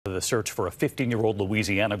The search for a 15-year-old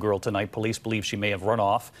Louisiana girl tonight. Police believe she may have run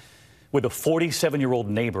off with a 47-year-old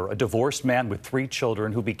neighbor, a divorced man with 3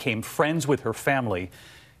 children who became friends with her family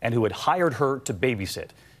and who had hired her to babysit.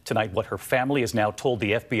 Tonight, what her family has now told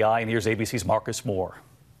the FBI, and here's ABC's Marcus Moore.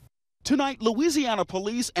 Tonight, Louisiana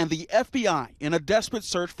police and the FBI in a desperate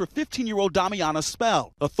search for 15-year-old Domeanna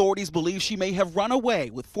Spell. Authorities believe she may have run away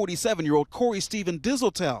with 47-year-old Cory Stephen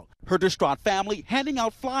Disotell. Her distraught family handing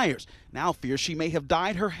out flyers now fears she may have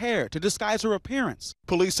dyed her hair to disguise her appearance.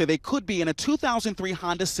 Police say they could be in a 2003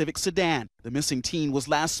 Honda Civic sedan. The missing teen was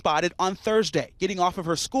last spotted on Thursday, getting off of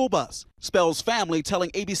her school bus. Spell's family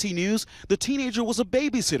telling ABC News the teenager was a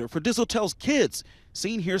babysitter for Disotell's kids,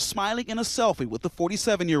 seen here smiling in a selfie with the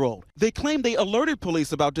 47-year-old. They claim they alerted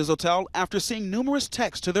police about Disotell after seeing numerous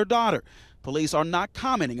texts to their daughter. Police are not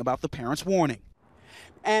commenting about the parents' warning.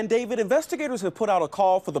 And David, investigators have put out a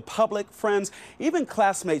call for the public, friends, even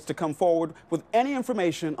classmates to come forward with any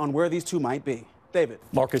information on where these two might be. David.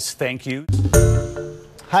 Marcus, thank you.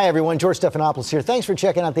 Hi, everyone. George Stephanopoulos here. Thanks for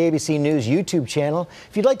checking out the ABC News YouTube channel.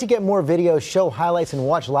 If you'd like to get more videos, show highlights, and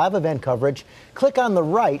watch live event coverage, click on the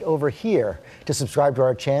right over here to subscribe to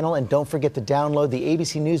our channel. And don't forget to download the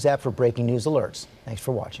ABC News app for breaking news alerts. Thanks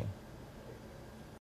for watching.